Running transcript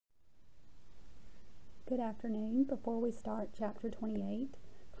Good afternoon. Before we start Chapter 28,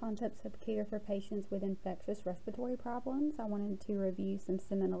 Concepts of Care for Patients with Infectious Respiratory Problems, I wanted to review some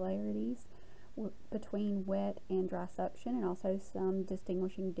similarities between wet and dry suction and also some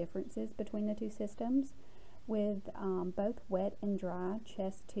distinguishing differences between the two systems. With both wet and dry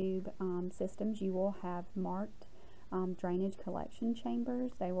chest tube systems, you will have marked drainage collection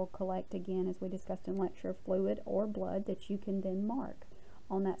chambers. They will collect, again, as we discussed in lecture, fluid or blood that you can then mark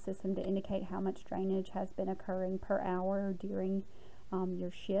on that system to indicate how much drainage has been occurring per hour during your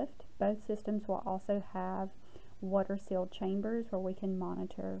shift. Both systems will also have water-sealed chambers where we can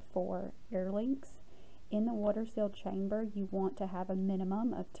monitor for air leaks. In the water-sealed chamber, you want to have a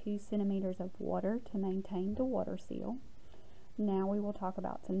minimum of 2 centimeters of water to maintain the water seal. Now we will talk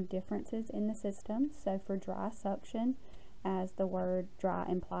about some differences in the system. So for dry suction, as the word dry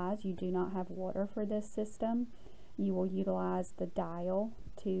implies, you do not have water for this system. You will utilize the dial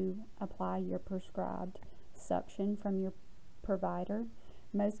to apply your prescribed suction from your provider.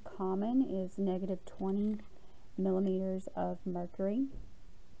 Most common is -20 millimeters of mercury.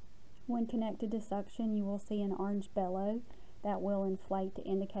 When connected to suction, you will see an orange bellow that will inflate to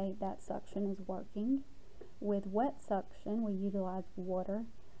indicate that suction is working. With wet suction, we utilize water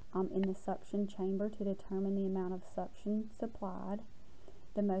in the suction chamber to determine the amount of suction supplied.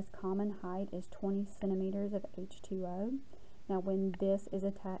 The most common height is 20 centimeters of H2O. Now when this is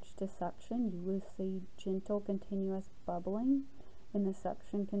attached to suction, you will see gentle continuous bubbling in the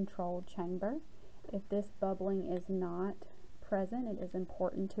suction controlled chamber. If this bubbling is not present, it is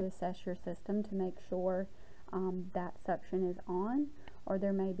important to assess your system to make sure that suction is on, or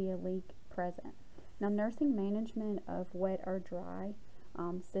there may be a leak present. Now, nursing management of wet or dry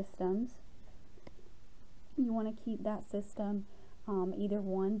systems, you want to keep that system either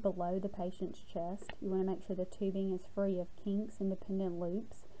one below the patient's chest. You want to make sure the tubing is free of kinks and dependent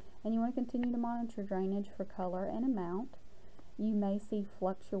loops, and you want to continue to monitor drainage for color and amount. You may see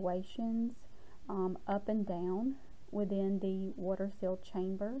fluctuations up and down within the water-sealed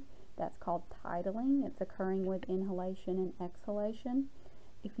chamber. That's called tidling. It's occurring with inhalation and exhalation.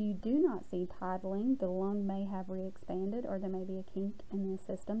 If you do not see tidling, the lung may have re-expanded, or there may be a kink in the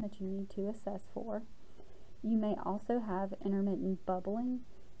system that you need to assess for. You may also have intermittent bubbling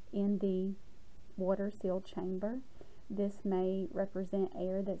in the water-sealed chamber. This may represent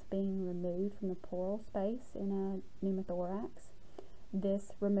air that's being removed from the pleural space in a pneumothorax.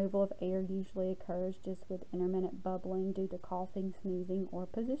 This removal of air usually occurs just with intermittent bubbling due to coughing, sneezing, or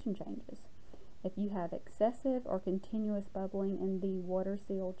position changes. If you have excessive or continuous bubbling in the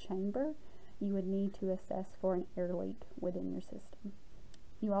water-sealed chamber, you would need to assess for an air leak within your system.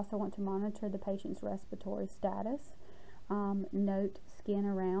 You also want to monitor the patient's respiratory status. Note skin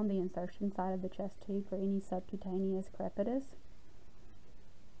around the insertion side of the chest tube for any subcutaneous crepitus.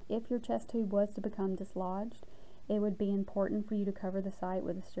 If your chest tube was to become dislodged, it would be important for you to cover the site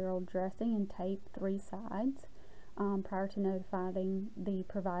with a sterile dressing and tape 3 sides prior to notifying the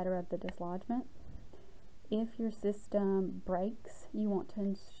provider of the dislodgement. If your system breaks, you want to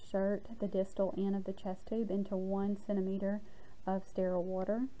insert the distal end of the chest tube into 1 centimeter of sterile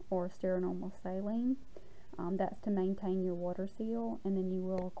water or sterile normal saline. That's to maintain your water seal, and then you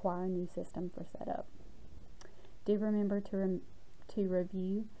will acquire a new system for setup. Do remember to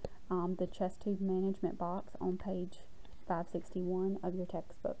review the chest tube management box on page 561 of your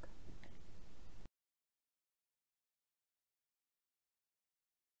textbook.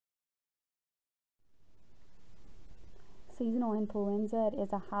 Seasonal influenza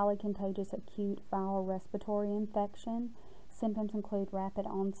is a highly contagious acute viral respiratory infection. Symptoms include rapid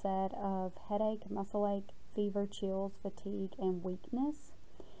onset of headache, muscle ache, fever, chills, fatigue, and weakness.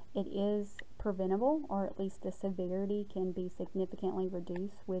 It is preventable, or at least the severity can be significantly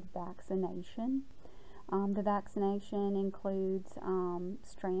reduced with vaccination. The vaccination includes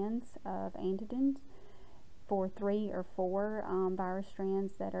strands of antigens for 3 or 4 virus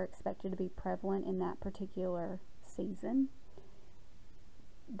strands that are expected to be prevalent in that particular season.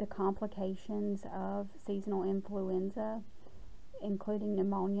 The complications of seasonal influenza, including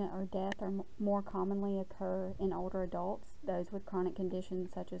pneumonia or death, are more commonly occur in older adults, those with chronic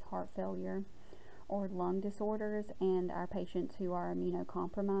conditions such as heart failure or lung disorders, and our patients who are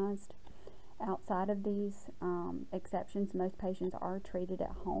immunocompromised. Outside of these exceptions, most patients are treated at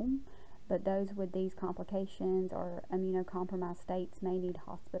home, but those with these complications or immunocompromised states may need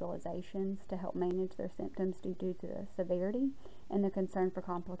hospitalizations to help manage their symptoms due to the severity and the concern for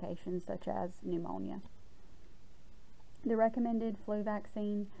complications such as pneumonia. The recommended flu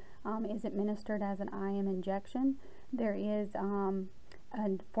vaccine is administered as an IM injection. There is a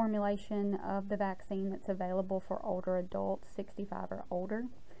formulation of the vaccine that's available for older adults, 65 or older.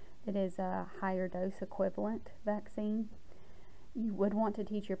 It is a higher dose equivalent vaccine. You would want to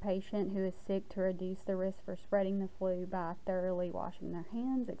teach your patient who is sick to reduce the risk for spreading the flu by thoroughly washing their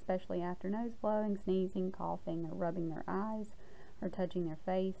hands, especially after nose blowing, sneezing, coughing, or rubbing their eyes or touching their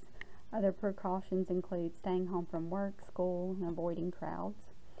face. Other precautions include staying home from work, school, and avoiding crowds,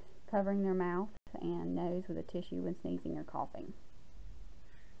 covering their mouth and nose with a tissue when sneezing or coughing.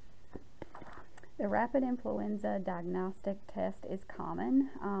 The rapid influenza diagnostic test is common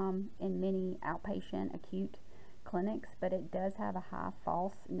in many outpatient acute clinics, but it does have a high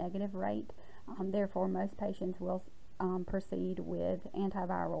false negative rate. Therefore, most patients will proceed with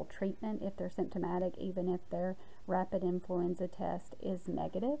antiviral treatment if they're symptomatic, even if their rapid influenza test is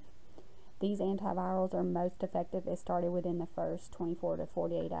negative. These antivirals are most effective if started within the first 24 to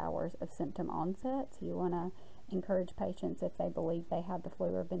 48 hours of symptom onset. So you want to encourage patients, if they believe they have the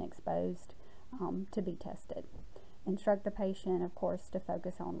flu or been exposed, to be tested. Instruct the patient, of course, to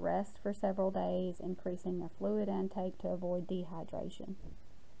focus on rest for several days, increasing their fluid intake to avoid dehydration.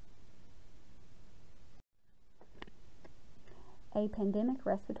 A pandemic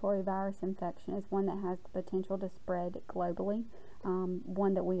respiratory virus infection is one that has the potential to spread globally.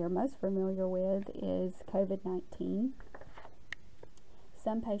 One that we are most familiar with is COVID-19.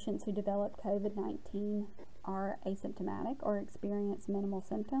 Some patients who develop COVID-19 are asymptomatic or experience minimal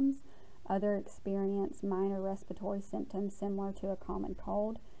symptoms. Others experience minor respiratory symptoms similar to a common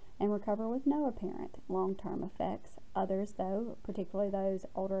cold and recover with no apparent long-term effects. Others, though, particularly those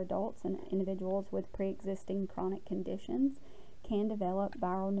older adults and individuals with pre-existing chronic conditions, can develop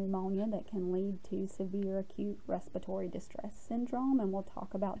viral pneumonia that can lead to severe acute respiratory distress syndrome, and we'll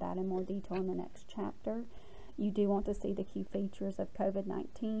talk about that in more detail in the next chapter. You do want to see the key features of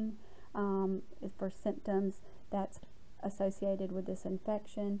COVID-19 for symptoms that's associated with this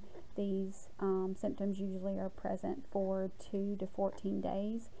infection. These symptoms usually are present for 2 to 14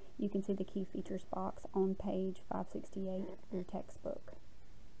 days. You can see the key features box on page 568 of your textbook.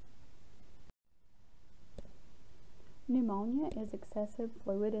 Pneumonia is excessive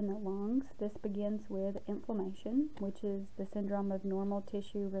fluid in the lungs. This begins with inflammation, which is the syndrome of normal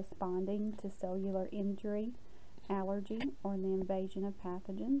tissue responding to cellular injury, allergy, or the invasion of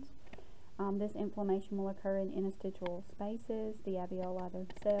pathogens. This inflammation will occur in interstitial spaces, the alveoli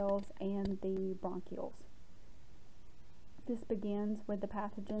themselves, and the bronchioles. This begins with the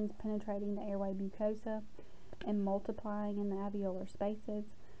pathogens penetrating the airway mucosa and multiplying in the alveolar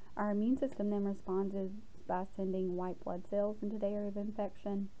spaces. Our immune system then responds by sending white blood cells into the area of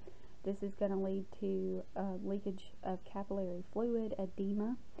infection. This is going to lead to leakage of capillary fluid.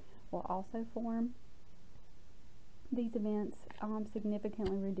 Edema will also form. These events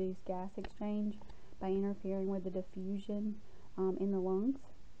significantly reduce gas exchange by interfering with the diffusion in the lungs.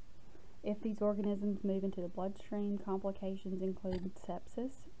 If these organisms move into the bloodstream, complications include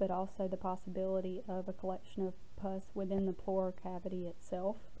sepsis, but also the possibility of a collection of pus within the pleural cavity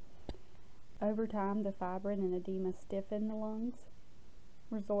itself. Over time, the fibrin and edema stiffen the lungs,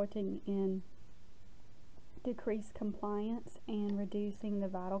 resulting in decreased compliance and reducing the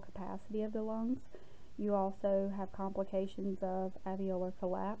vital capacity of the lungs. You also have complications of alveolar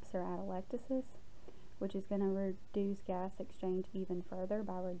collapse or atelectasis, which is going to reduce gas exchange even further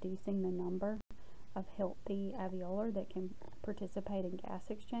by reducing the number of healthy alveolar that can participate in gas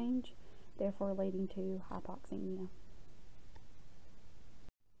exchange, therefore leading to hypoxemia.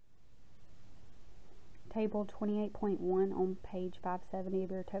 Table 28.1 on page 570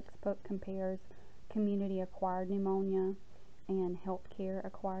 of your textbook compares community-acquired pneumonia and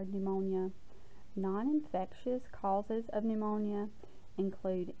healthcare-acquired pneumonia. Non-infectious causes of pneumonia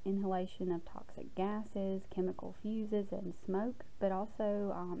include inhalation of toxic gases, chemical fuses, and smoke, but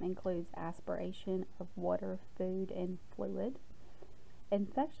also includes aspiration of water, food, and fluid.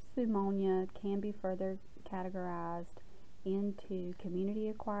 Infectious pneumonia can be further categorized into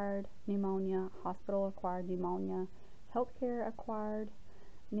community-acquired pneumonia, hospital-acquired pneumonia, healthcare-acquired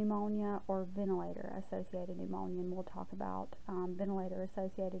pneumonia, or ventilator-associated pneumonia, and we'll talk about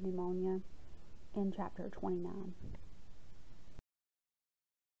ventilator-associated pneumonia in chapter 29.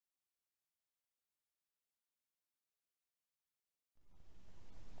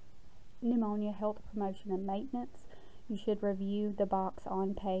 Pneumonia health promotion and maintenance. You should review the box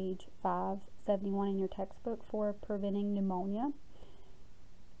on page 571 in your textbook for preventing pneumonia.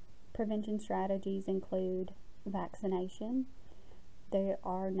 Prevention strategies include vaccination. There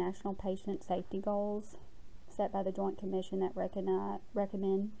are national patient safety goals set by the Joint Commission that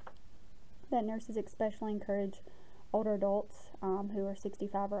recommend that nurses especially encourage older adults who are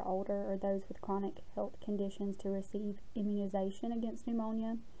 65 or older, or those with chronic health conditions, to receive immunization against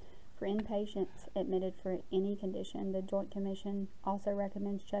pneumonia For inpatients admitted for any condition, the Joint Commission also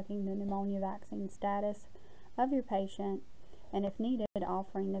recommends checking the pneumonia vaccine status of your patient and, if needed,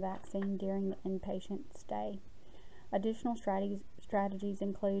 offering the vaccine during the inpatient stay. Additional strategies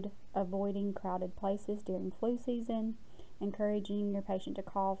include avoiding crowded places during flu season, encouraging your patient to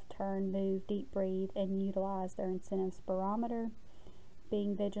cough, turn, move, deep breathe, and utilize their incentive spirometer,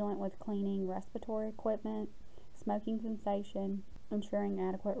 being vigilant with cleaning respiratory equipment, smoking cessation, ensuring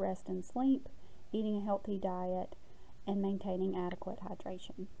adequate rest and sleep, eating a healthy diet, and maintaining adequate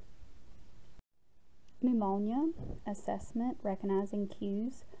hydration. Pneumonia assessment, recognizing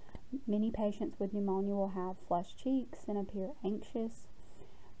cues. Many patients with pneumonia will have flushed cheeks and appear anxious.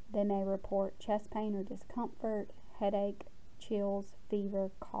 They may report chest pain or discomfort, headache, chills,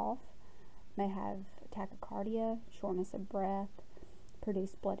 fever, cough, may have tachycardia, shortness of breath,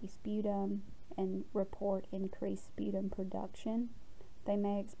 produce bloody sputum, and report increased sputum production. They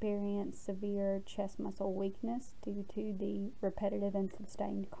may experience severe chest muscle weakness due to the repetitive and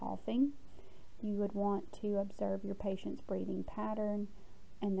sustained coughing. You would want to observe your patient's breathing pattern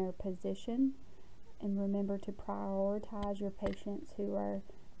and their position, and remember to prioritize your patients who are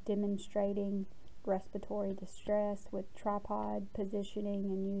demonstrating respiratory distress with tripod positioning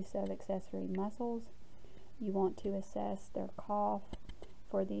and use of accessory muscles. You want to assess their cough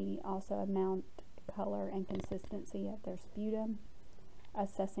for the also amount, color, and consistency of their sputum,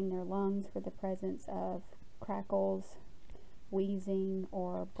 assessing their lungs for the presence of crackles, wheezing,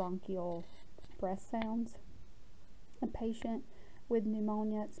 or bronchial breath sounds. A patient with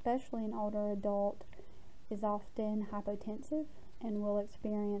pneumonia, especially an older adult, is often hypotensive and will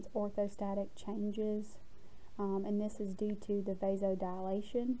experience orthostatic changes, and this is due to the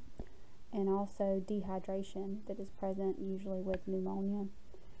vasodilation and also dehydration that is present usually with pneumonia.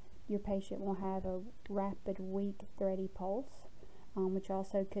 Your patient will have a rapid, weak, thready pulse, which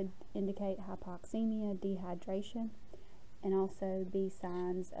also could indicate hypoxemia, dehydration, and also be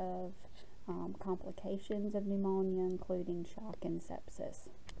signs of complications of pneumonia, including shock and sepsis.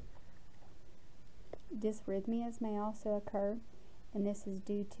 Dysrhythmias may also occur, and this is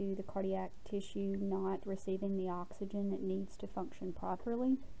due to the cardiac tissue not receiving the oxygen it needs to function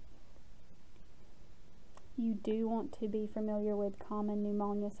properly. You do want to be familiar with common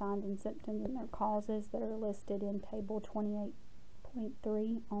pneumonia signs and symptoms and their causes that are listed in Table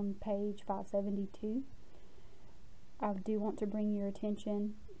 28.3 on page 572. I do want to bring your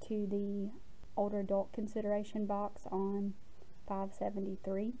attention to the older adult consideration box on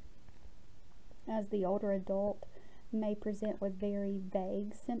 573, as the older adult may present with very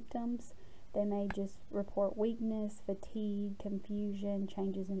vague symptoms. They may just report weakness, fatigue, confusion,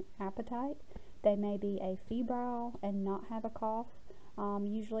 changes in appetite. They may be afebrile and not have a cough.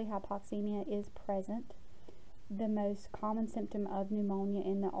 Usually hypoxemia is present. The most common symptom of pneumonia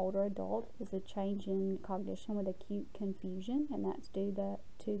in the older adult is a change in cognition with acute confusion, and that's due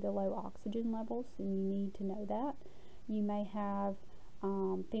to the low oxygen levels, and you need to know that. You may have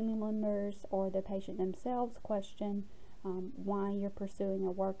family members or the patient themselves question why you're pursuing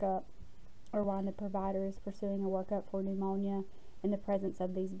a workup, or why the provider is pursuing a workup for pneumonia in the presence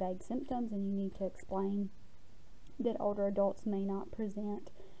of these vague symptoms, and you need to explain that older adults may not present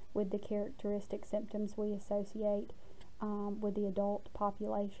with the characteristic symptoms we associate with the adult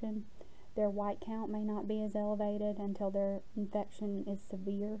population. Their white count may not be as elevated until their infection is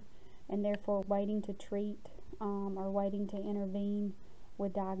severe, and therefore waiting to treat or waiting to intervene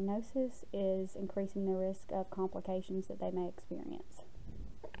with diagnosis is increasing the risk of complications that they may experience.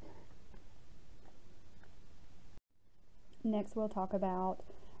 Next, we'll talk about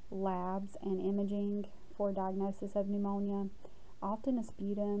labs and imaging for diagnosis of pneumonia. Often a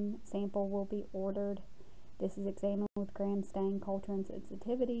sputum sample will be ordered. This is examined with gram stain culture and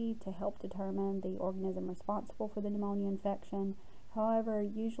sensitivity to help determine the organism responsible for the pneumonia infection. However,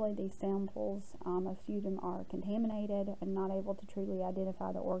 usually these samples of sputum are contaminated and not able to truly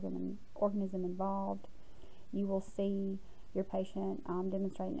identify the organism involved. You will see your patient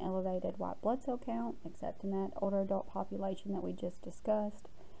demonstrate an elevated white blood cell count, except in that older adult population that we just discussed.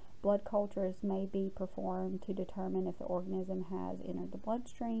 Blood cultures may be performed to determine if the organism has entered the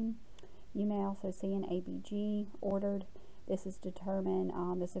bloodstream. You may also see an ABG ordered. This is to determine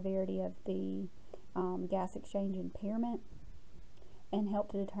the severity of the gas exchange impairment and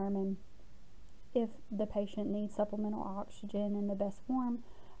help to determine if the patient needs supplemental oxygen in the best form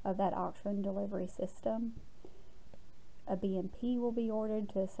of that oxygen delivery system. A BNP will be ordered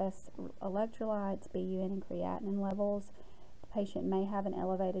to assess electrolytes, BUN, and creatinine levels. Patient may have an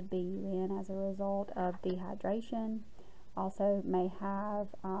elevated BUN as a result of dehydration. Also may have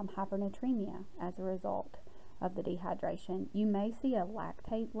hypernatremia as a result of the dehydration. You may see a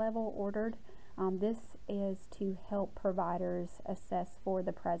lactate level ordered. This is to help providers assess for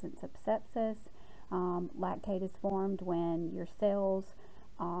the presence of sepsis. Lactate is formed when your cells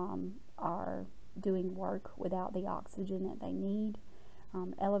are doing work without the oxygen that they need.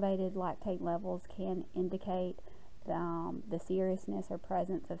 Elevated lactate levels can indicate the seriousness or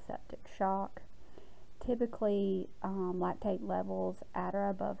presence of septic shock. Typically, lactate levels at or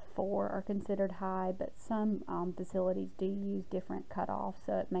above 4 are considered high, but some facilities do use different cutoffs,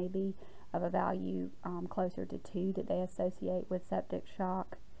 so it may be of a value closer to 2 that they associate with septic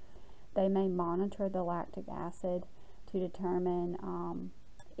shock. They may monitor the lactic acid to determine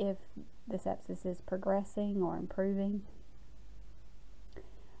if the sepsis is progressing or improving.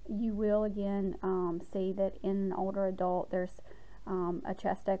 You will again see that in an older adult there's a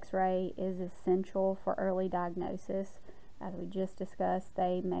chest x-ray is essential for early diagnosis. As we just discussed,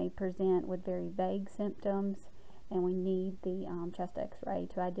 they may present with very vague symptoms, and we need the chest x-ray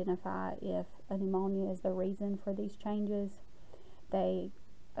to identify if a pneumonia is the reason for these changes. They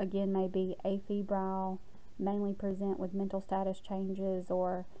again may be afebrile, mainly present with mental status changes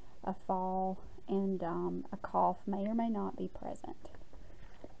or a fall, and a cough may or may not be present.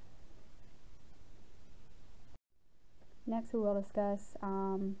 Next, we will discuss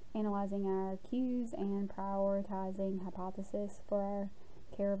analyzing our cues and prioritizing hypothesis for our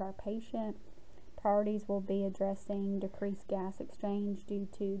care of our patient. Priorities will be addressing decreased gas exchange due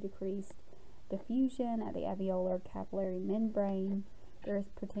to decreased diffusion at the alveolar capillary membrane. There is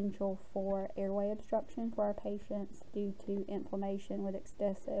potential for airway obstruction for our patients due to inflammation with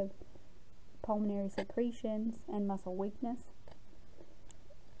excessive pulmonary secretions and muscle weakness.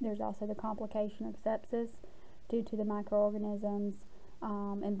 There's also the complication of sepsis due to the microorganisms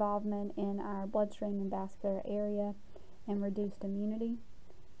involvement in our bloodstream and vascular area and reduced immunity,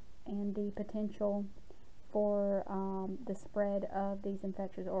 and the potential for the spread of these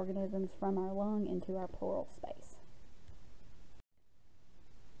infectious organisms from our lung into our pleural space.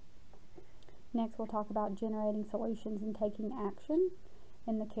 Next, we'll talk about generating solutions and taking action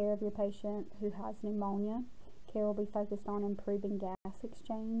in the care of your patient who has pneumonia. Care will be focused on improving gas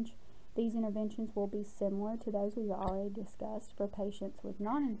exchange. These interventions will be similar to those we've already discussed for patients with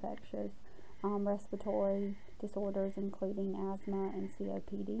non-infectious respiratory disorders, including asthma and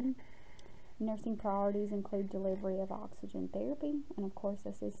COPD. Nursing priorities include delivery of oxygen therapy and, of course,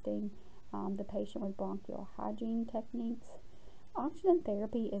 assisting the patient with bronchial hygiene techniques. Oxygen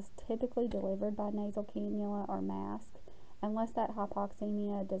therapy is typically delivered by nasal cannula or mask, unless that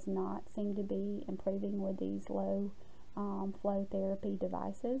hypoxemia does not seem to be improving with these low flow therapy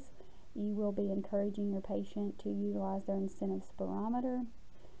devices. You will be encouraging your patient to utilize their incentive spirometer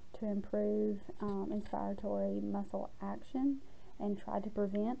to improve inspiratory muscle action and try to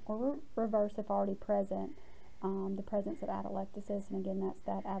prevent or reverse, if already present, the presence of atelectasis. And again, that's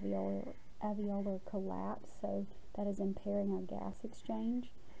that alveolar collapse, so that is impairing our gas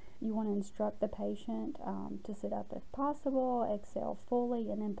exchange. You want to instruct the patient to sit up if possible, exhale fully,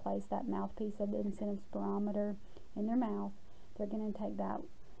 and then place that mouthpiece of the incentive spirometer in their mouth. They're going to take that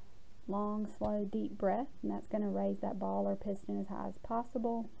long, slow, deep breath, and that's going to raise that ball or piston as high as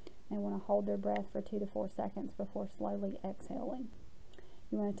possible. They want to hold their breath for 2 to 4 seconds before slowly exhaling.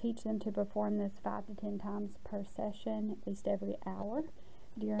 You want to teach them to perform this 5 to 10 times per session, at least every hour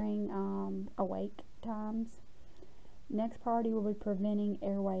during awake times. Next priority will be preventing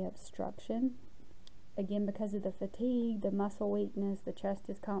airway obstruction. Again, because of the fatigue, the muscle weakness, the chest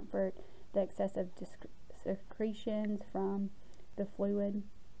discomfort, the excessive secretions from the fluid,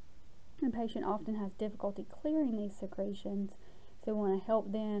 the patient often has difficulty clearing these secretions, so we want to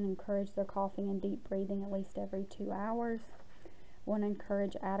help them encourage their coughing and deep breathing at least every 2 hours. We want to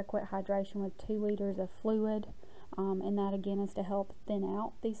encourage adequate hydration with 2 liters of fluid, and that again is to help thin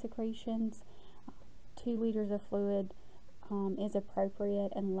out these secretions. 2 liters of fluid is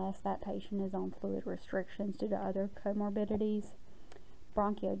appropriate unless that patient is on fluid restrictions due to other comorbidities.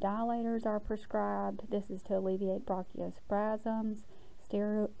 Bronchodilators are prescribed. This is to alleviate bronchospasms.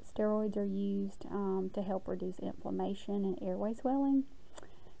 Steroids are used to help reduce inflammation and airway swelling.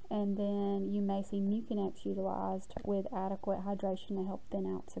 And then you may see Mucinex utilized with adequate hydration to help thin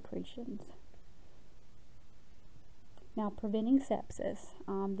out secretions. Now, preventing sepsis.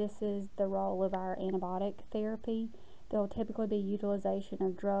 This is the role of our antibiotic therapy. There will typically be utilization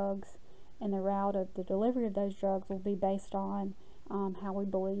of drugs, and the route of the delivery of those drugs will be based on how we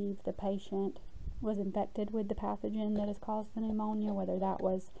believe the patient was infected with the pathogen that has caused the pneumonia, whether that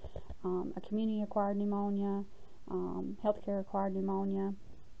was a community-acquired pneumonia, healthcare-acquired pneumonia,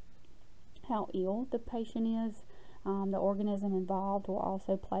 how ill the patient is. The organism involved will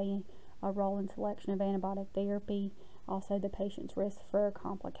also play a role in selection of antibiotic therapy, also the patient's risk for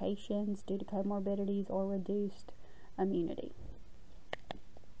complications due to comorbidities or reduced immunity.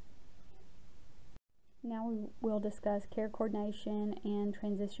 Now we will discuss care coordination and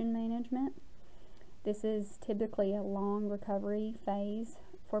transition management. This is typically a long recovery phase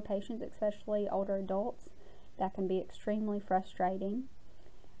for patients, especially older adults. That can be extremely frustrating.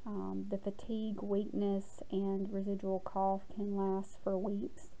 The fatigue, weakness, and residual cough can last for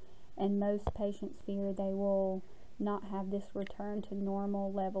weeks, and most patients fear they will not have this return to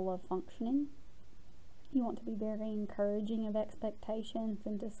normal level of functioning. You want to be very encouraging of expectations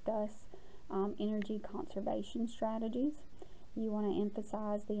and discuss energy conservation strategies. You want to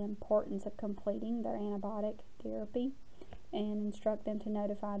emphasize the importance of completing their antibiotic therapy and instruct them to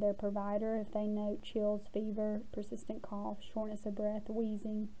notify their provider if they note chills, fever, persistent cough, shortness of breath,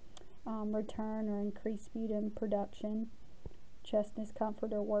 wheezing, return or increased sputum production, chest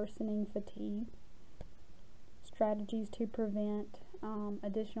discomfort or worsening fatigue. Strategies to prevent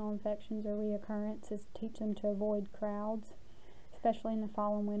additional infections or reoccurrence is teach them to avoid crowds, especially in the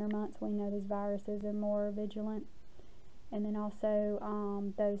fall and winter months. We know these viruses are more vigilant. And then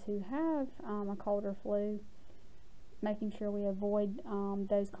also those who have a cold or flu, making sure we avoid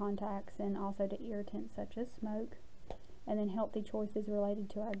those contacts, and also to irritants such as smoke. And then healthy choices related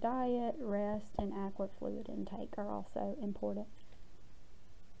to our diet, rest, and adequate fluid intake are also important.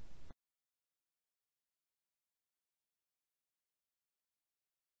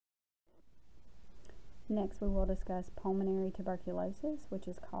 Next, we will discuss pulmonary tuberculosis, which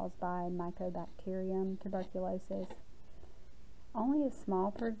is caused by Mycobacterium tuberculosis. Only a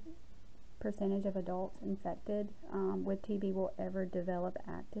small percentage of adults infected with TB will ever develop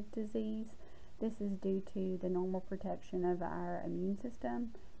active disease. This is due to the normal protection of our immune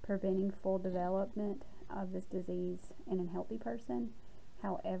system, preventing full development of this disease in a healthy person.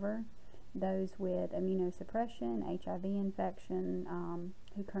 However, those with immunosuppression, HIV infection,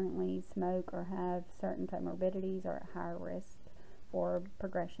 who currently smoke or have certain comorbidities are at higher risk for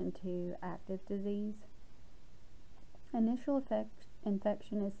progression to active disease. Initial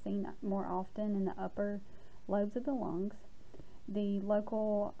infection is seen more often in the upper lobes of the lungs. The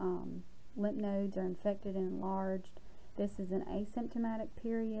local lymph nodes are infected and enlarged. This is an asymptomatic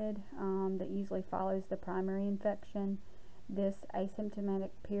period that usually follows the primary infection. This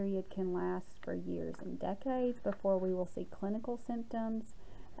asymptomatic period can last for years and decades before we will see clinical symptoms.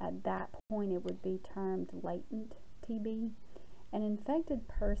 At that point, it would be termed latent TB. An infected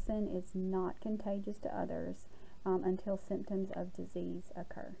person is not contagious to others until symptoms of disease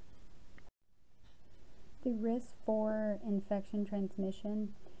occur. The risk for infection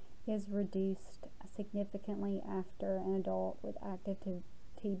transmission is reduced significantly after an adult with active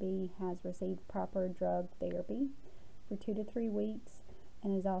TB has received proper drug therapy for 2 to 3 weeks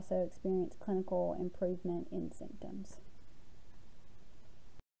and has also experienced clinical improvement in symptoms.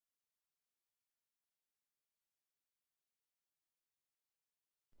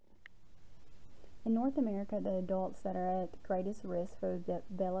 In North America, the adults that are at greatest risk for the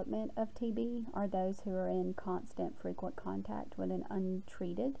development of TB are those who are in constant, frequent contact with an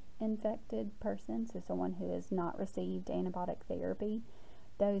untreated infected person, so someone who has not received antibiotic therapy,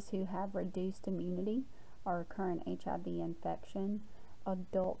 those who have reduced immunity or current HIV infection,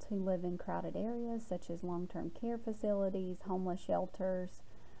 adults who live in crowded areas such as long-term care facilities, homeless shelters,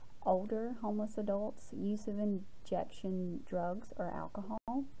 older homeless adults, use of injection drugs or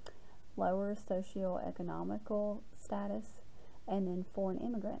alcohol, lower socioeconomical status, and then foreign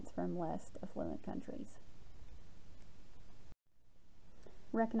immigrants from less affluent countries.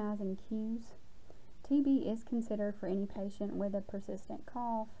 Recognizing cues. TB is considered for any patient with a persistent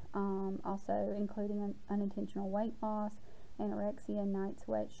cough, also including unintentional weight loss, anorexia, night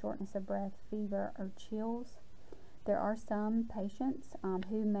sweat, shortness of breath, fever, or chills. There are some patients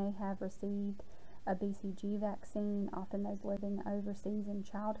who may have received a BCG vaccine, often those living overseas in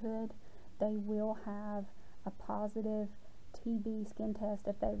childhood. They will have a positive TB skin test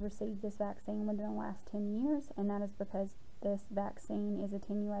if they've received this vaccine within the last 10 years, and that is because this vaccine is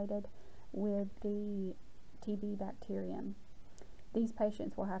attenuated with the TB bacterium. These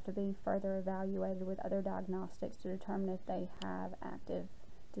patients will have to be further evaluated with other diagnostics to determine if they have active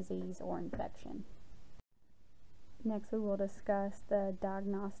disease or infection. Next, we will discuss the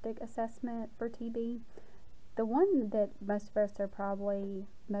diagnostic assessment for TB. The one that most of us are probably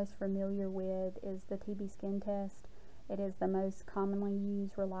most familiar with is the TB skin test. It is the most commonly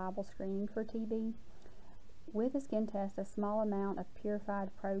used reliable screening for TB. With a skin test, a small amount of purified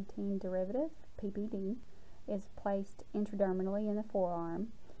protein derivative, PPD, is placed intradermally in the forearm.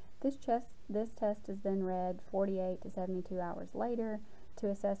 This test is then read 48 to 72 hours later to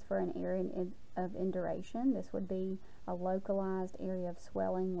assess for an area of induration. This would be a localized area of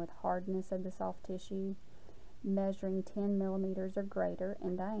swelling with hardness of the soft tissue measuring 10 millimeters or greater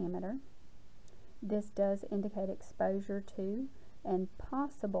in diameter. This does indicate exposure to and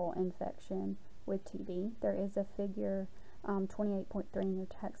possible infection with TB. There is a figure 28.3 in your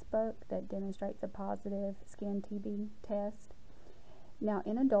textbook that demonstrates a positive skin TB test. Now,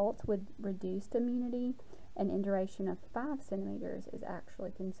 in adults with reduced immunity, an induration of 5 centimeters is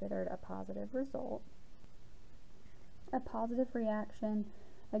actually considered a positive result. A positive reaction,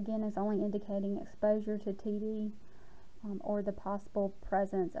 again, is only indicating exposure to TB or the possible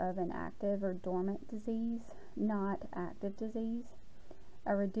presence of an active or dormant disease, not active disease.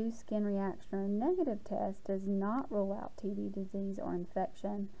 A reduced skin reaction or negative test does not rule out TB disease or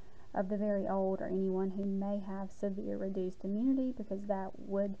infection of the very old or anyone who may have severe reduced immunity, because that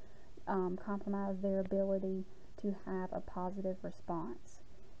would compromise their ability to have a positive response.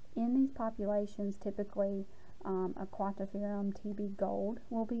 In these populations, typically a quantiferum TB gold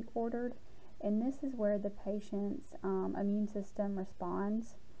will be ordered, and this is where the patient's immune system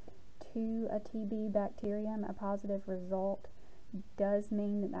responds to a TB bacterium. A positive result does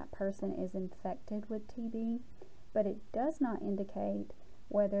mean that that person is infected with TB, but it does not indicate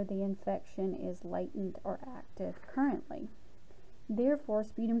whether the infection is latent or active currently. Therefore,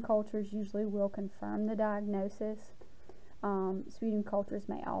 sputum cultures usually will confirm the diagnosis. Sputum cultures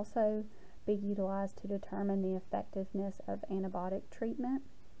may also be utilized to determine the effectiveness of antibiotic treatment.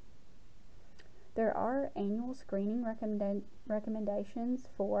 There are annual screening recommendations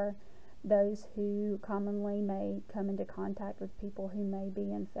for those who commonly may come into contact with people who may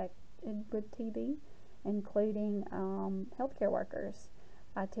be infected with TB, including healthcare workers.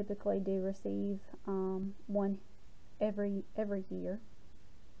 I typically do receive one every year.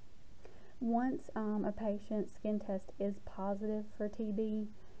 Once a patient's skin test is positive for TB,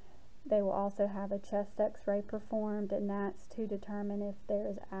 they will also have a chest x-ray performed, and that's to determine if there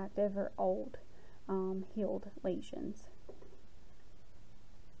is active or old healed lesions.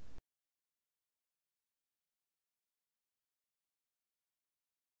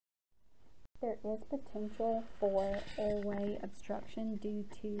 There is potential for airway obstruction due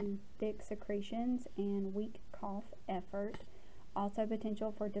to thick secretions and weak cough effort. Also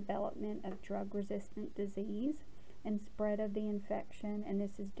potential for development of drug-resistant disease and spread of the infection, and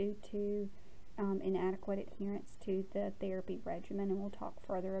this is due to inadequate adherence to the therapy regimen, and we'll talk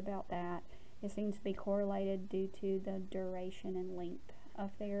further about that. It seems to be correlated due to the duration and length of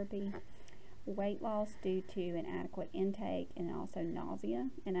therapy. Weight loss due to inadequate intake, and also nausea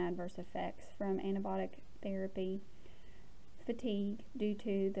and adverse effects from antibiotic therapy. Fatigue due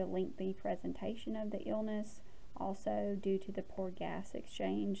to the lengthy presentation of the illness, also due to the poor gas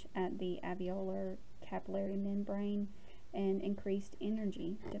exchange at the alveolar capillary membrane, and increased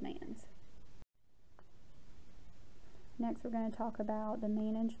energy demands. Next, we're going to talk about the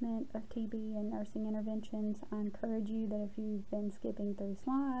management of TB and nursing interventions. I encourage you that if you've been skipping through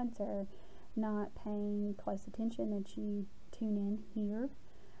slides or not paying close attention, that you tune in here.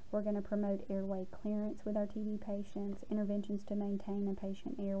 We're going to promote airway clearance with our TB patients. Interventions to maintain a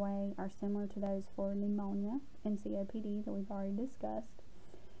patient airway are similar to those for pneumonia and COPD that we've already discussed.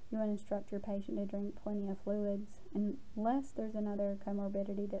 You want to instruct your patient to drink plenty of fluids unless there's another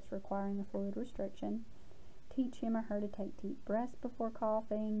comorbidity that's requiring a fluid restriction. Teach him or her to take deep breaths before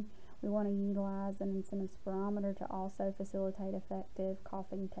coughing. We want to utilize an incentive spirometer to also facilitate effective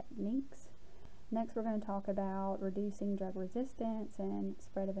coughing techniques. Next, we're going to talk about reducing drug resistance and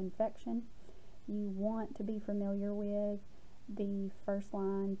spread of infection. You want to be familiar with the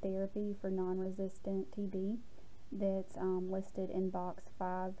first-line therapy for non-resistant TB that's listed in box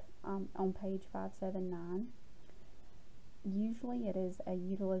 5 on page 579. Usually it is a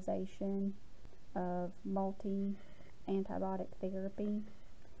utilization of multi-antibiotic therapy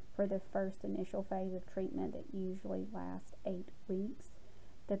for the first initial phase of treatment that usually lasts 8 weeks.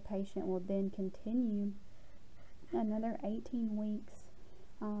 The patient will then continue another 18 weeks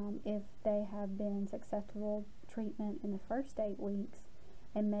if they have been successful treatment in the first 8 weeks,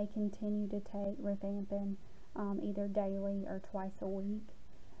 and may continue to take rifampin either daily or twice a week.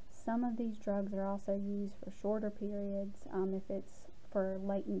 Some of these drugs are also used for shorter periods if it's for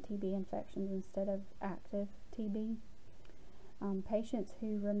latent TB infections instead of active TB. Patients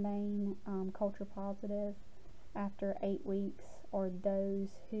who remain culture positive after 8 weeks, or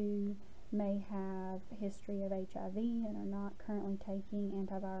those who may have history of HIV and are not currently taking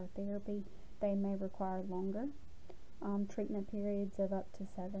antiviral therapy, they may require longer treatment periods of up to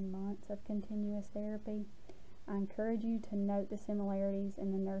 7 months of continuous therapy. I encourage you to note the similarities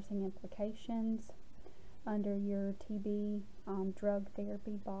in the nursing implications. under your TB drug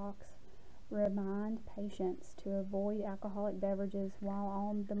therapy box, remind patients to avoid alcoholic beverages while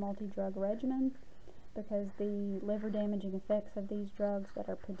on the multi-drug regimen, because the liver damaging effects of these drugs that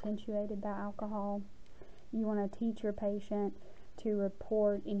are potentiated by alcohol. You want to teach your patient to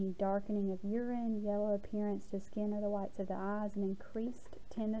report any darkening of urine, yellow appearance to skin or the whites of the eyes, and increased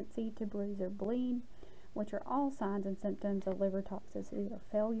tendency to bruise or bleed, which are all signs and symptoms of liver toxicity or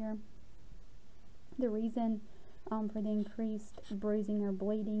failure. The reason for the increased bruising or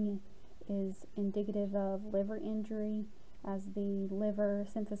bleeding is indicative of liver injury, as the liver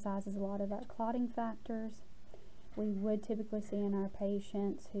synthesizes a lot of our clotting factors. We would typically see in our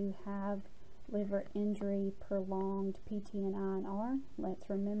patients who have liver injury prolonged PT and INR. Let's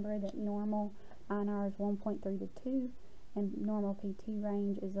remember that normal INR is 1.3 to 2, and normal PT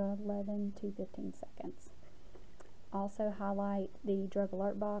range is 11 to 15 seconds. Also highlight the drug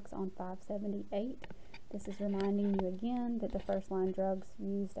alert box on 578. This is reminding you again that the first line drugs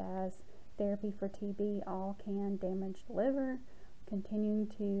used as therapy for TB all can damage the liver. Continuing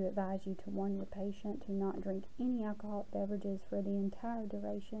to advise you to warn your patient to not drink any alcoholic beverages for the entire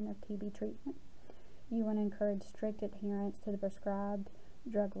duration of TB treatment. You want to encourage strict adherence to the prescribed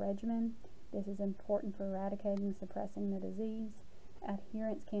drug regimen. This is important for eradicating and suppressing the disease.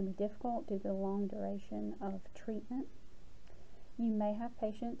 Adherence can be difficult due to the long duration of treatment. You may have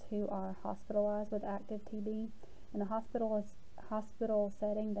patients who are hospitalized with active TB. In the hospital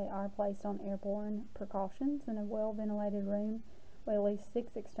setting, they are placed on airborne precautions in a well-ventilated room with at least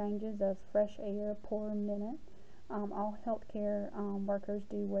 6 exchanges of fresh air per minute. All healthcare workers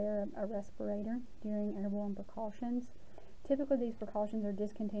do wear a respirator during airborne precautions. Typically, these precautions are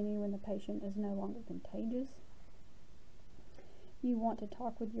discontinued when the patient is no longer contagious. You want to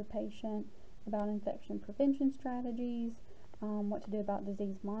talk with your patient about infection prevention strategies, what to do about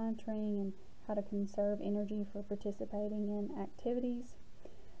disease monitoring, and how to conserve energy for participating in activities.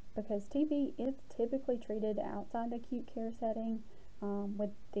 Because TB is typically treated outside the acute care setting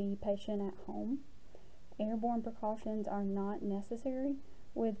with the patient at home. Airborne precautions are not necessary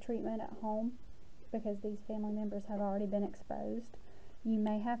with treatment at home because these family members have already been exposed. You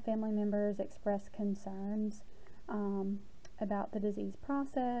may have family members express concerns about the disease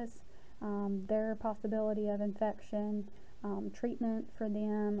process, their possibility of infection, treatment for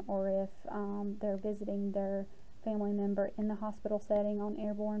them, or if they're visiting their family member in the hospital setting on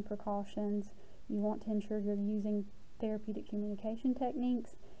airborne precautions. You want to ensure you're using therapeutic communication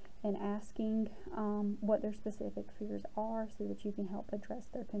techniques and asking what their specific fears are so that you can help address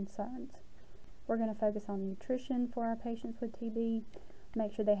their concerns. We're going to focus on nutrition for our patients with TB.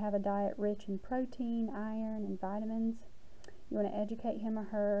 Make sure they have a diet rich in protein, iron, and vitamins. You want to educate him or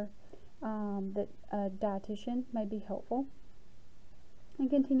her that a dietitian may be helpful, and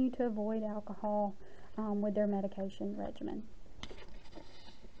continue to avoid alcohol with their medication regimen.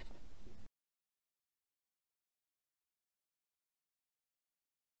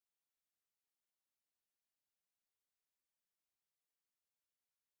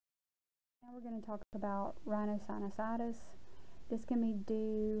 Now we're going to talk about rhinosinusitis. This can be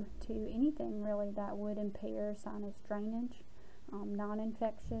due to anything really that would impair sinus drainage.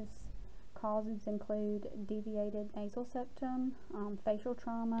 Non-infectious causes include deviated nasal septum, facial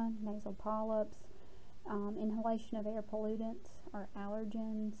trauma, nasal polyps, inhalation of air pollutants or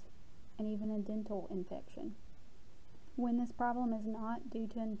allergens, and even a dental infection. When this problem is not due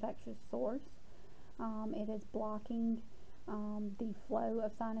to an infectious source, it is blocking the flow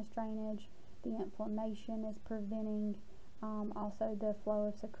of sinus drainage. The inflammation is preventing also the flow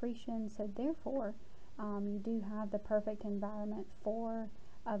of secretion, so therefore you do have the perfect environment for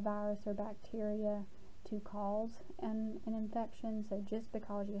a virus or bacteria to cause an infection. So just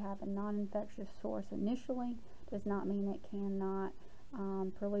because you have a non-infectious source initially does not mean it cannot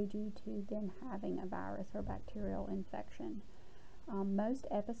prelude you to then having a virus or bacterial infection. Most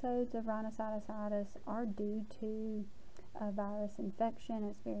episodes of rhinosinusitis are due to a virus infection.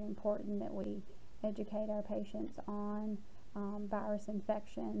 It's very important that we educate our patients on virus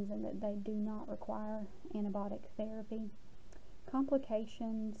infections and that they do not require antibiotic therapy.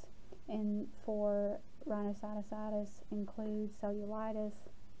 Complications for rhinosinusitis include cellulitis,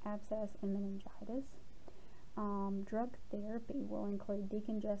 abscess, and meningitis. Drug therapy will include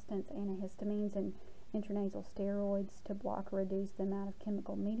decongestants, antihistamines, and intranasal steroids to block or reduce the amount of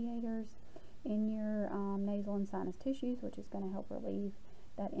chemical mediators in your nasal and sinus tissues, which is going to help relieve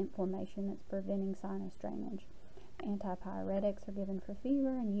that inflammation that's preventing sinus drainage. Antipyretics are given for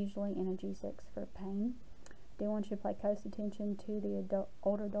fever and usually analgesics for pain. I do want you to pay close attention to the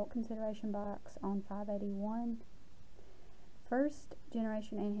older adult consideration box on 581. First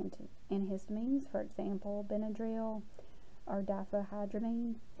generation antihistamines, for example, Benadryl or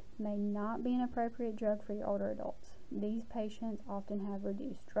diphenhydramine, may not be an appropriate drug for your older adults. These patients often have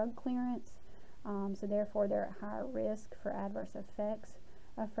reduced drug clearance, so therefore they're at higher risk for adverse effects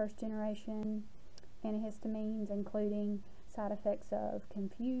of first generation antihistamines, including side effects of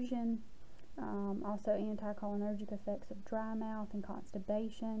confusion, also anticholinergic effects of dry mouth and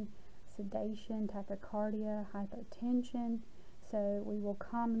constipation, sedation, tachycardia, hypotension. So we will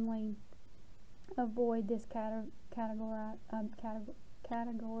commonly avoid this category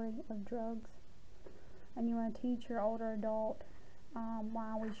of drugs. And you want to teach your older adult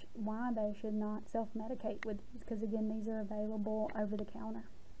why they should not self-medicate with these, because again, these are available over the counter.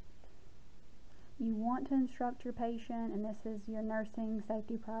 You want to instruct your patient, and this is your nursing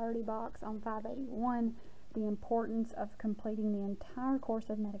safety priority box on 581, the importance of completing the entire course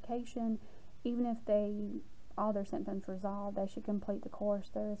of medication. Even if all their symptoms resolve, they should complete the course.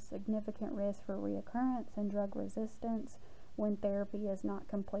 There is significant risk for reoccurrence and drug resistance when therapy is not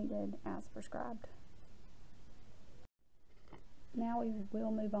completed as prescribed. Now we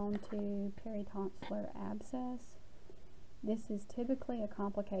will move on to peritonsillar abscess. This is typically a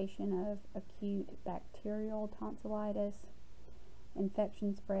complication of acute bacterial tonsillitis.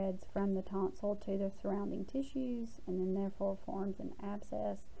 Infection spreads from the tonsil to the surrounding tissues and then therefore forms an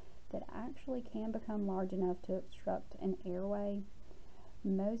abscess that actually can become large enough to obstruct an airway.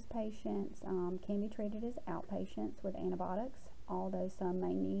 Most patients can be treated as outpatients with antibiotics, although some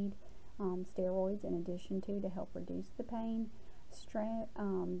may need steroids in addition to help reduce the pain.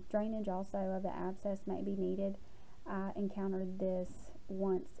 Drainage also of the abscess may be needed. I encountered this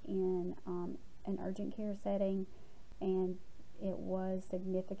once in an urgent care setting, and it was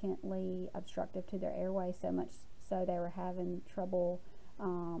significantly obstructive to their airway, so much so they were having trouble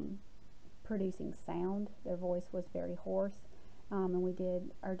producing sound. Their voice was very hoarse, and we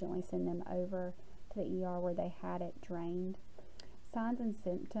did urgently send them over to the ER where they had it drained. Signs and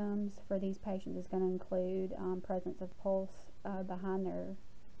symptoms for these patients is going to include presence of pulse behind their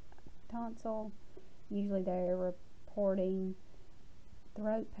tonsil. Usually they're reporting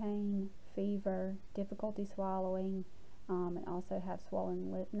throat pain, fever, difficulty swallowing, and also have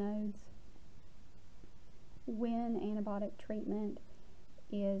swollen lip nodes. When antibiotic treatment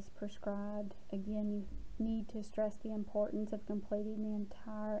is prescribed, again, you need to stress the importance of completing the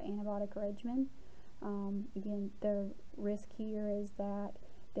entire antibiotic regimen. Again, the risk here is that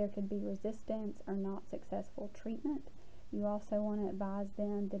there could be resistance or not successful treatment. You also want to advise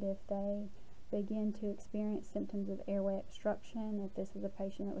them that if they begin to experience symptoms of airway obstruction, if this is a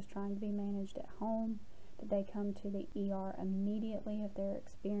patient that was trying to be managed at home, that they come to the ER immediately if they're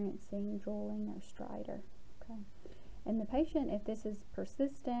experiencing drooling or stridor. Okay. And the patient, if this is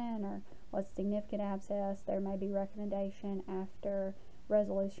persistent or was significant abscess, there may be recommendation after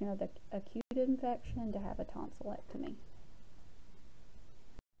resolution of the acute infection to have a tonsillectomy.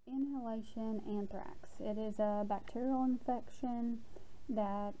 Inhalation anthrax. It is a bacterial infection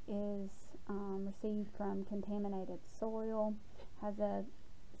that is received from contaminated soil, has a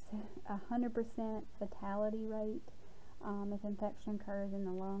 100% fatality rate if infection occurs in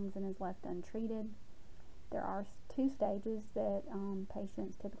the lungs and is left untreated. There are two stages that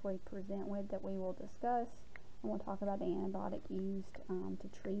patients typically present with that we will discuss, and we'll talk about the antibiotic used to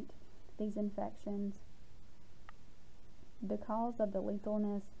treat these infections. Because of the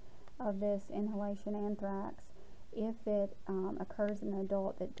lethalness of this inhalation anthrax, if it occurs in an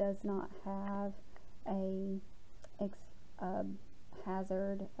adult that does not have a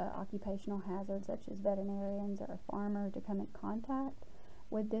hazard, occupational hazard, such as veterinarians or a farmer, to come in contact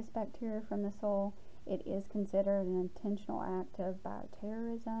with this bacteria from the soil, it is considered an intentional act of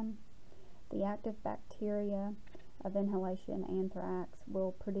bioterrorism. The active bacteria of inhalation anthrax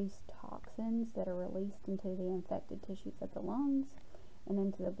will produce toxins that are released into the infected tissues of the lungs and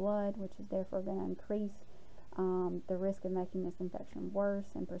into the blood, which is therefore going to increase the risk of making this infection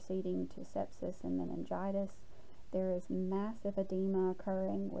worse and proceeding to sepsis and meningitis. There is massive edema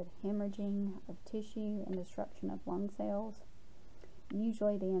occurring with hemorrhaging of tissue and destruction of lung cells.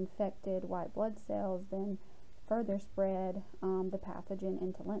 Usually the infected white blood cells then further spread the pathogen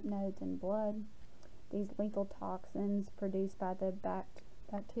into lymph nodes and blood. These lethal toxins produced by the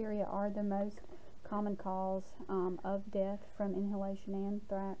bacteria are the most common cause of death from inhalation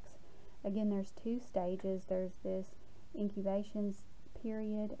anthrax. Again, there's two stages. There's this incubation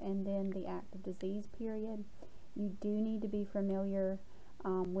period and then the active disease period. You do need to be familiar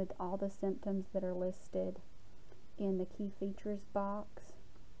with all the symptoms that are listed in the key features box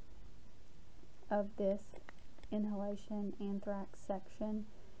of this inhalation anthrax section.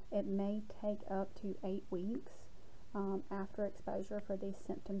 It may take up to 8 weeks after exposure for these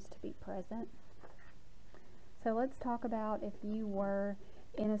symptoms to be present. So let's talk about if you were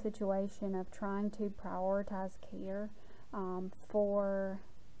in a situation of trying to prioritize care for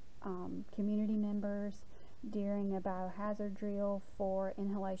community members during a biohazard drill for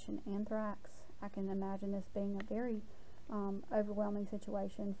inhalation anthrax. I can imagine this being a very overwhelming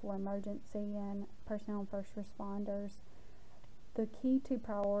situation for emergency and personnel and first responders. The key to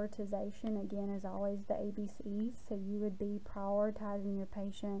prioritization, again, is always the ABCs. So you would be prioritizing your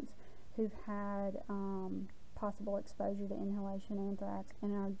patients who've had possible exposure to inhalation anthrax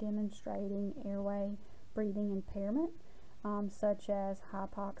and are demonstrating airway breathing impairment, such as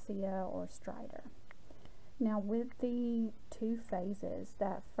hypoxia or stridor. Now, with the two phases,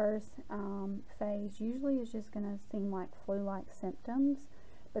 that first phase usually is just going to seem like flu-like symptoms,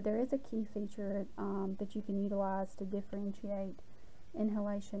 but there is a key feature that you can utilize to differentiate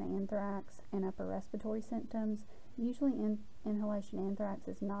inhalation anthrax and upper respiratory symptoms. Usually inhalation anthrax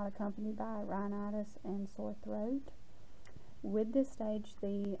is not accompanied by rhinitis and sore throat. With this stage,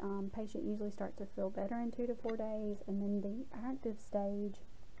 the patient usually starts to feel better in 2 to 4 days, and then the active stage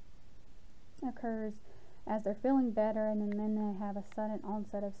occurs as they're feeling better, and then they have a sudden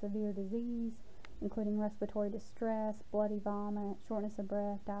onset of severe disease, including respiratory distress, bloody vomit, shortness of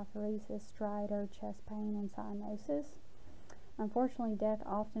breath, diaphoresis, stridor, chest pain, and cyanosis. Unfortunately, death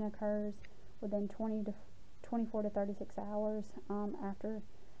often occurs within 24 to 36 hours after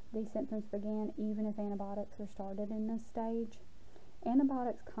these symptoms begin, even if antibiotics are started in this stage.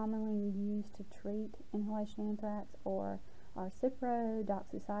 Antibiotics commonly used to treat inhalation anthrax are cipro,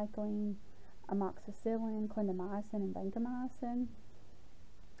 doxycycline, amoxicillin, clindamycin, and vancomycin.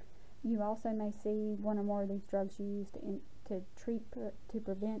 You also may see one or more of these drugs used to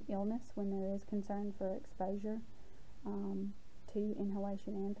prevent illness when there is concern for exposure to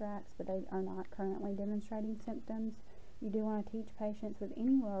inhalation anthrax, but they are not currently demonstrating symptoms. You do want to teach patients with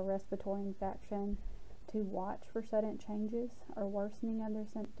any lower respiratory infection to watch for sudden changes or worsening of their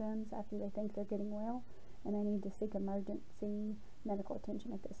symptoms after they think they're getting well, and they need to seek emergency medical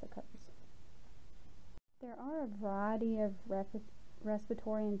attention if this occurs. There are a variety of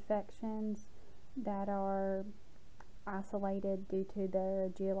respiratory infections that are isolated due to their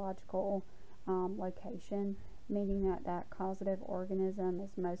geological location, meaning that causative organism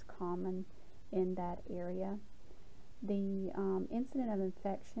is most common in that area. The incident of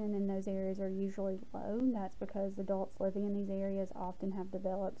infection in those areas are usually low. That's because adults living in these areas often have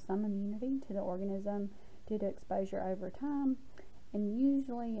developed some immunity to the organism due to exposure over time, and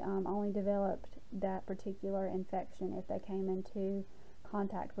usually only developed that particular infection if they came into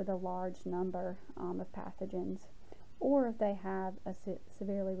contact with a large number of pathogens, or if they have a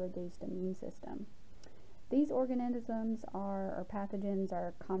severely reduced immune system. These organisms or pathogens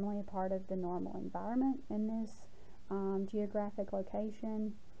are commonly a part of the normal environment in this geographic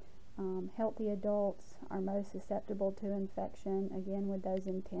location. Healthy adults are most susceptible to infection, again, with those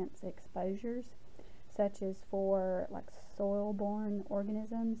intense exposures, such as for like soil-borne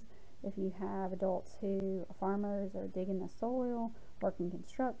organisms. If you have adults who are farmers or digging the soil, working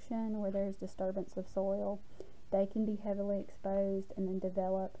construction where there's disturbance of soil, they can be heavily exposed and then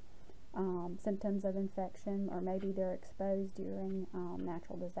develop symptoms of infection, or maybe they're exposed during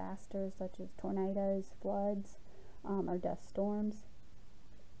natural disasters such as tornadoes, floods, or dust storms.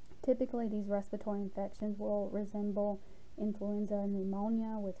 Typically, these respiratory infections will resemble influenza and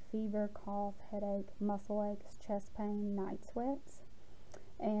pneumonia with fever, cough, headache, muscle aches, chest pain, night sweats,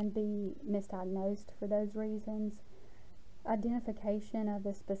 and be misdiagnosed for those reasons. Identification of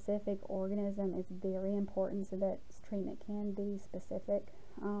the specific organism is very important so that treatment can be specific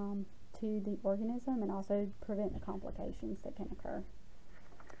to the organism and also prevent the complications that can occur.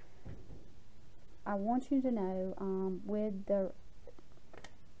 I want you to know with the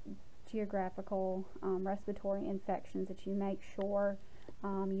geographical respiratory infections that you make sure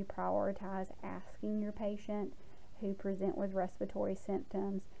you prioritize asking your patient who present with respiratory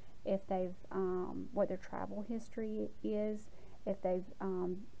symptoms if they've what their travel history is, if they've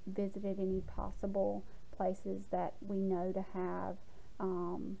visited any possible places that we know to have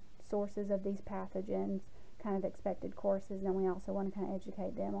sources of these pathogens, kind of expected courses, and we also want to kind of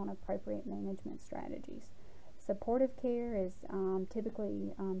educate them on appropriate management strategies. Supportive care is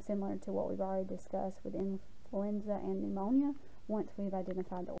typically similar to what we've already discussed with influenza and pneumonia once we've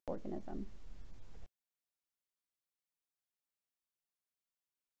identified the organism.